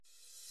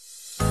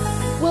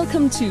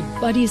Welcome to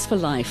Buddies for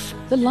Life,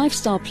 the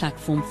lifestyle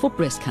platform for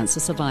breast cancer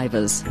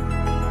survivors.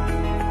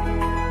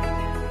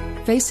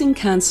 Facing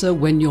Cancer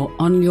When You're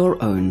on Your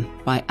Own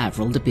by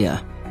Avril de Beer.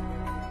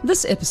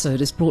 This episode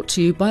is brought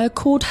to you by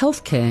Accord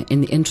Healthcare in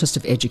the interest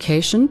of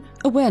education,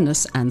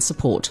 awareness and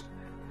support.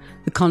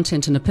 The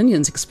content and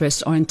opinions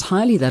expressed are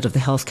entirely that of the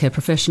healthcare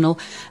professional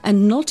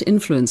and not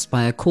influenced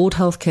by Accord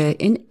Healthcare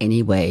in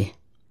any way.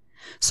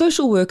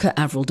 Social worker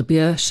Avril de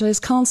Beer shares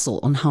counsel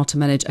on how to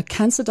manage a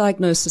cancer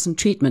diagnosis and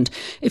treatment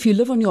if you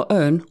live on your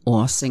own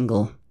or are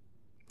single.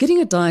 Getting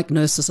a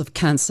diagnosis of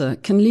cancer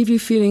can leave you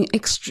feeling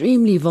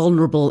extremely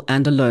vulnerable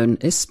and alone,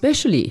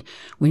 especially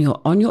when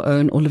you're on your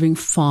own or living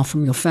far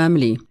from your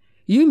family.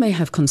 You may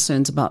have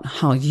concerns about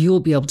how you'll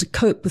be able to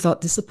cope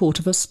without the support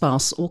of a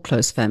spouse or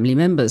close family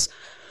members.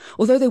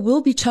 Although there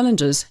will be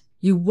challenges,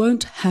 you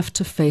won't have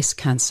to face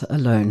cancer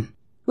alone.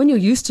 When you're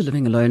used to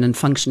living alone and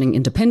functioning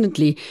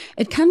independently,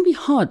 it can be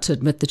hard to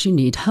admit that you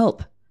need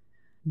help.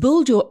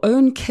 Build your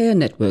own care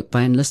network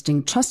by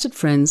enlisting trusted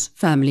friends,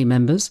 family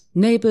members,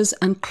 neighbors,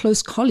 and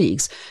close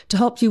colleagues to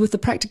help you with the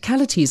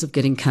practicalities of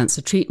getting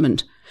cancer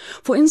treatment.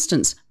 For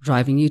instance,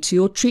 driving you to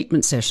your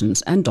treatment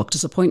sessions and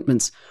doctor's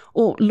appointments,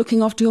 or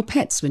looking after your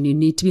pets when you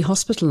need to be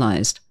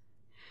hospitalized.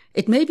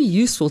 It may be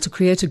useful to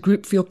create a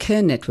group for your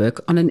care network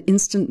on an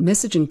instant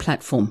messaging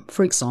platform,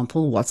 for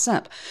example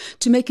WhatsApp,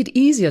 to make it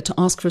easier to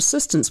ask for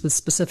assistance with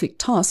specific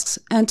tasks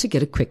and to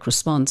get a quick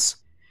response.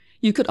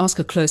 You could ask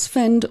a close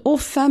friend or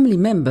family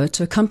member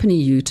to accompany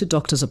you to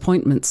doctor's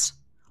appointments.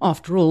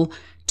 After all,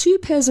 2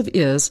 pairs of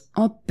ears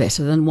are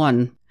better than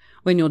 1.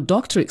 When your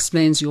doctor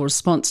explains your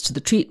response to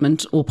the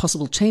treatment or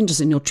possible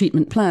changes in your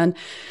treatment plan,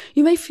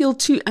 you may feel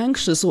too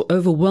anxious or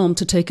overwhelmed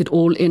to take it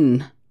all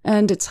in.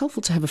 And it's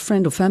helpful to have a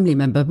friend or family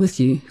member with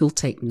you who'll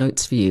take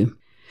notes for you.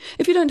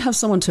 If you don't have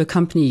someone to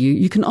accompany you,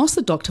 you can ask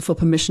the doctor for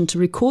permission to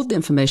record the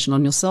information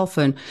on your cell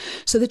phone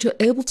so that you're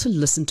able to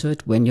listen to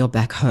it when you're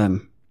back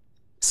home.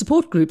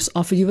 Support groups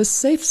offer you a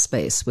safe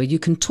space where you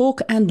can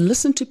talk and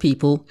listen to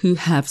people who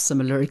have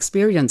similar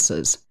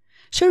experiences.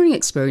 Sharing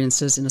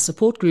experiences in a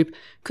support group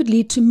could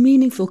lead to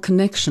meaningful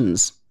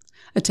connections.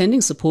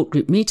 Attending support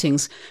group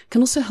meetings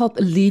can also help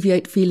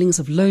alleviate feelings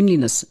of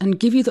loneliness and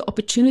give you the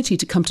opportunity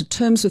to come to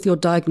terms with your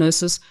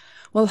diagnosis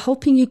while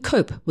helping you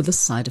cope with the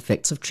side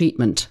effects of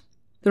treatment.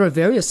 There are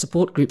various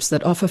support groups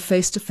that offer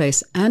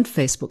face-to-face and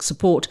Facebook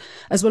support,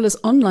 as well as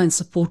online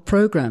support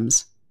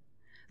programs.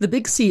 The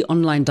Big C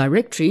online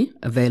directory,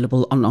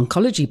 available on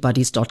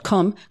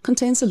oncologybuddies.com,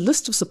 contains a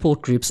list of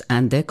support groups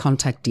and their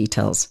contact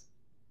details.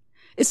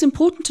 It's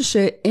important to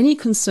share any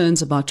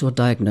concerns about your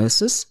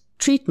diagnosis,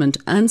 treatment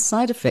and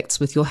side effects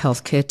with your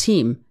healthcare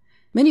team.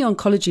 Many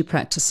oncology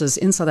practices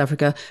in South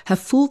Africa have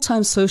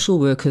full-time social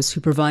workers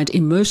who provide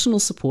emotional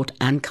support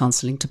and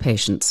counseling to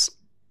patients.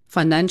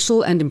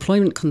 Financial and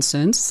employment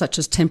concerns, such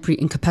as temporary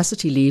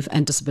incapacity leave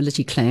and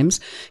disability claims,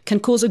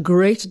 can cause a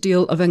great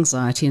deal of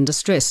anxiety and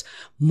distress,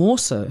 more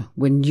so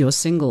when you're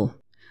single.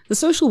 The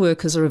social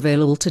workers are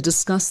available to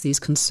discuss these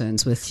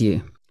concerns with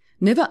you.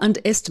 Never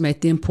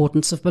underestimate the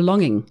importance of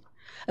belonging.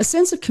 A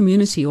sense of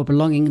community or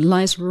belonging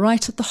lies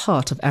right at the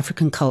heart of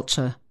African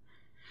culture.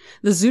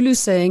 The Zulu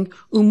saying,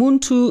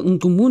 Umuntu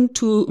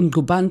ngumuntu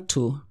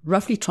ngubantu,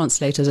 roughly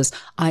translated as,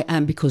 I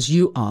am because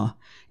you are,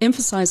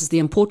 emphasizes the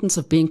importance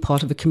of being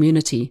part of a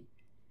community.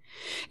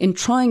 In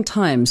trying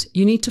times,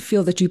 you need to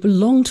feel that you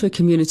belong to a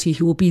community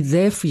who will be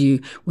there for you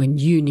when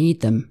you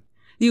need them.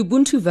 The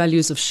Ubuntu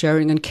values of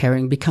sharing and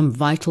caring become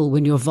vital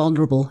when you're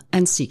vulnerable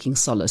and seeking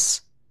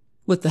solace.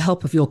 With the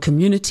help of your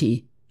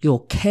community,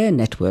 your care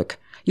network,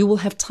 you will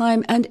have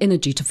time and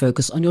energy to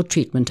focus on your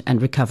treatment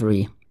and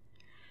recovery.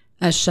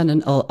 As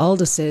Shannon L.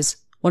 Alder says,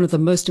 one of the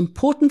most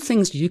important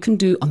things you can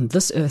do on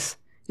this earth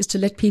is to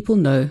let people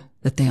know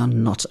that they are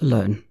not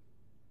alone.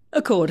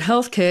 Accord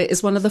Healthcare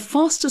is one of the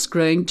fastest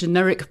growing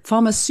generic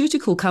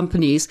pharmaceutical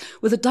companies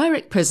with a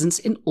direct presence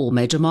in all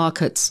major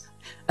markets: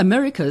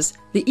 Americas,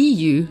 the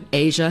EU,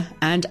 Asia,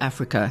 and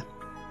Africa.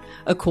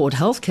 Accord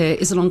Healthcare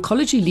is an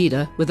oncology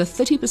leader with a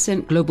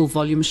 30% global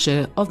volume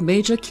share of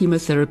major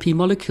chemotherapy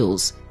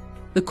molecules.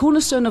 The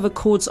cornerstone of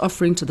Accord's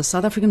offering to the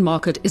South African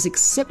market is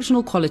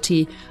exceptional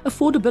quality,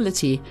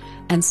 affordability,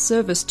 and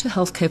service to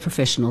healthcare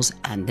professionals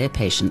and their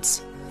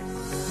patients.